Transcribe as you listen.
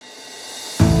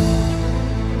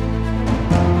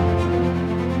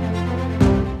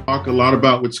talk a lot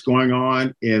about what's going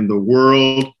on in the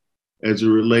world as it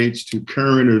relates to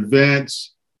current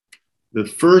events. The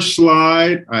first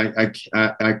slide,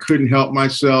 I couldn't help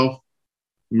myself.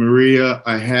 Maria,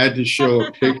 I had to show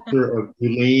a picture of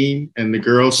Eileen and the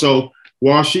girls. So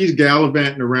while she's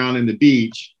gallivanting around in the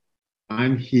beach,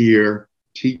 I'm here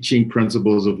teaching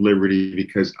principles of liberty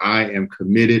because I am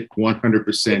committed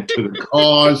 100% to the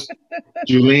cause.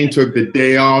 Julene took the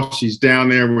day off. She's down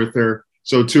there with her.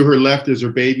 So to her left is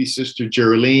her baby sister,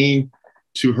 Geraldine.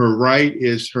 To her right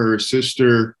is her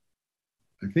sister,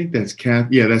 I think that's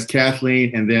that's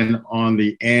Kathleen. And then on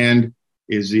the end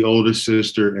is the older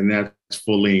sister, and that's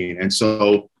Feline. And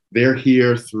so they're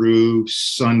here through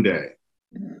Sunday.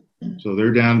 So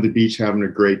they're down at the beach having a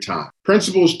great time.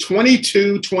 Principles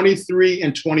 22, 23,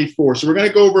 and 24. So we're going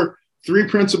to go over 3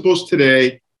 principles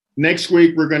today. Next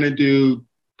week, we're going to do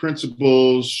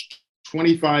principles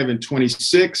 25 and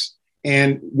 26.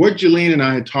 And what Julene and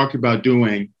I had talked about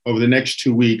doing over the next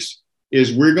 2 weeks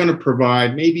is we're going to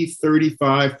provide maybe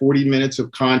 35, 40 minutes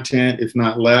of content, if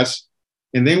not less.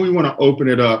 And then we want to open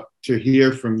it up to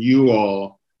hear from you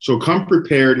all. So come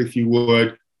prepared, if you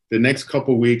would, the next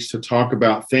couple of weeks to talk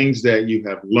about things that you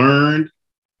have learned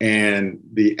and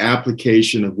the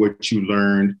application of what you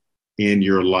learned in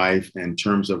your life in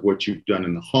terms of what you've done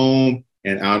in the home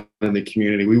and out in the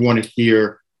community. We want to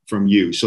hear from you. So